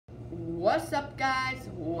What's up, guys?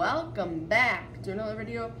 Welcome back to another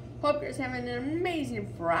video. Hope you're having an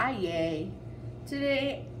amazing Friday.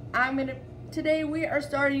 Today we are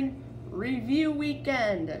starting review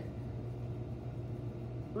weekend.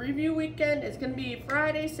 Review weekend is gonna be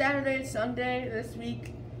Friday, Saturday, Sunday this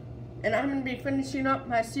week, and I'm gonna be finishing up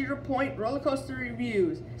my Cedar Point roller coaster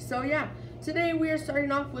reviews. So yeah, today we are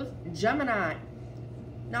starting off with Gemini.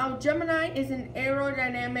 Now, Gemini is an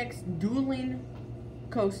aerodynamics dueling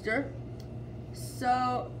coaster.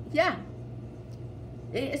 So yeah,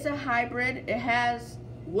 it's a hybrid. It has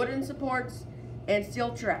wooden supports and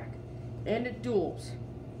steel track, and it duels.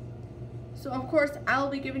 So of course I'll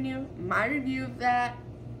be giving you my review of that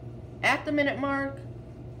at the minute mark.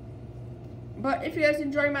 But if you guys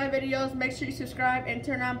enjoy my videos, make sure you subscribe and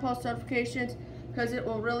turn on post notifications, because it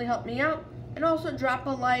will really help me out. And also drop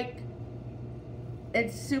a like.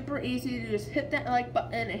 It's super easy to just hit that like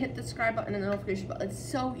button and hit the subscribe button and the notification button. It's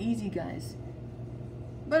so easy, guys.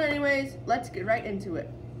 But anyways, let's get right into it.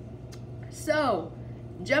 So,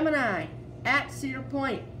 Gemini at Cedar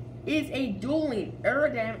Point is a dueling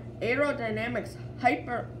aerodynamics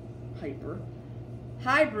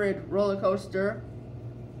hybrid roller coaster,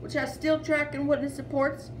 which has steel track and wooden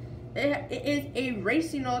supports. It is a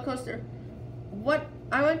racing roller coaster.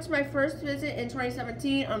 I went to my first visit in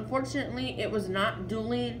 2017. Unfortunately, it was not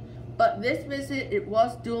dueling, but this visit it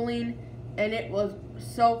was dueling, and it was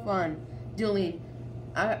so fun dueling.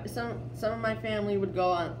 Some of my family would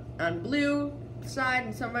go on blue side,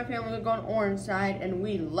 and some of my family would go on orange side, and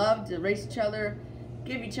we loved to race each other,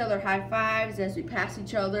 give each other high fives as we pass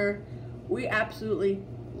each other. We absolutely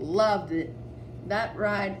loved it. That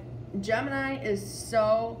ride, Gemini, is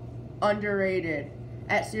so underrated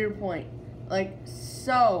at Cedar Point. Like,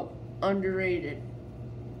 so underrated.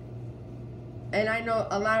 And I know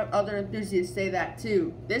a lot of other enthusiasts say that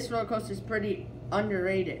too. This roller coaster is pretty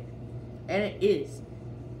underrated. And it is.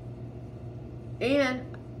 And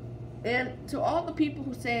to all the people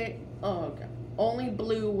who say, oh, okay, only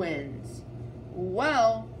blue wins.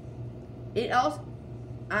 Well, I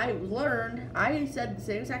said the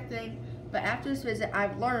same exact thing, but after this visit,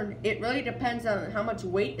 I've learned it really depends on how much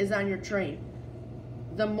weight is on your train.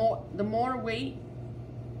 The more weight,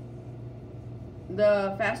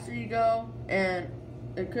 the faster you go, and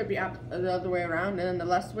it could be the other way around, and then the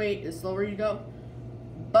less weight, the slower you go.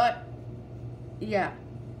 But yeah,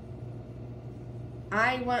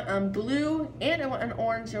 I went on blue and I went on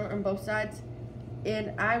orange. I went on both sides,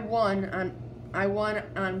 and I won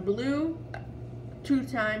on blue 2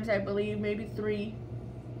 times, I believe, maybe 3,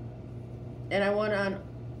 and I won on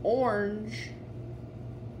orange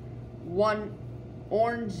one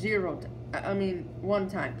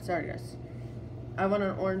time. Sorry, guys. I won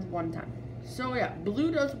on orange 1 time. So yeah,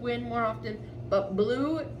 blue does win more often, but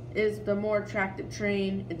blue is the more attractive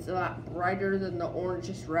train. It's a lot brighter than the orange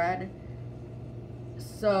is red.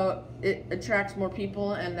 So it attracts more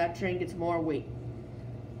people, and that train gets more weight.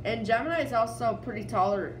 And Gemini is also pretty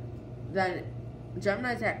taller than,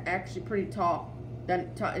 Gemini is actually pretty tall.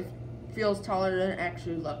 It feels taller than it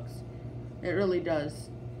actually looks. It really does.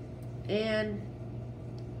 And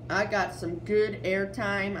I got some good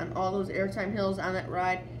airtime on all those airtime hills on that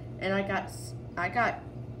ride, and I got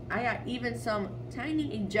even some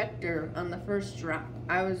tiny ejector on the first drop.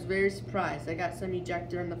 I was very surprised. I got some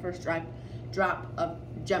ejector on the first drop of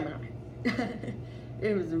Gemini.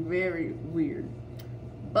 It was very weird,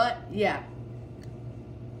 but yeah,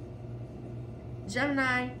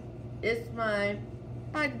 Gemini is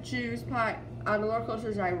I'd choose on the roller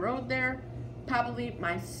coasters I rode there, probably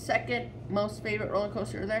my second most favorite roller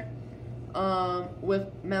coaster there,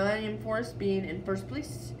 with Millennium Force being in first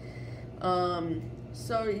place.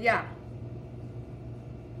 So yeah,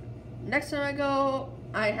 next time I go,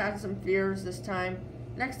 I had some fears this time.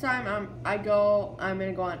 Next time I'm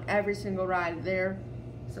gonna go on every single ride there.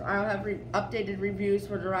 So I'll have updated reviews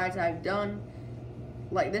for the rides I've done.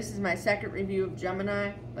 Like, this is my second review of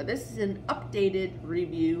Gemini, but this is an updated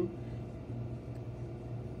review,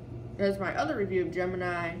 because my other review of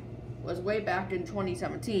Gemini was way back in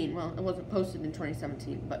 2017. Well, it wasn't posted in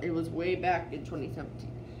 2017, but it was way back in 2017.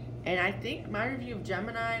 And I think my review of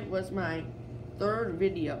Gemini was my 3rd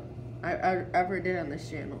video I ever did on this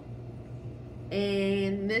channel.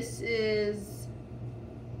 And this is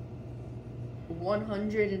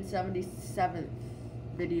 177th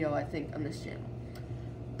video, I think, on this channel.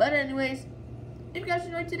 But anyways, if you guys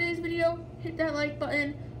enjoyed today's video, hit that like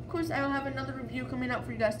button. Of course, I will have another review coming out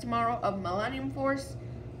for you guys tomorrow of Millennium Force.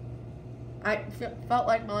 I felt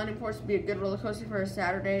like Millennium Force would be a good roller coaster for a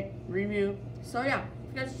Saturday review. So yeah,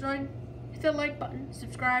 if you guys enjoyed, hit that like button,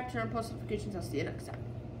 subscribe, turn on post notifications. I'll see you next time.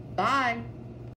 Bye!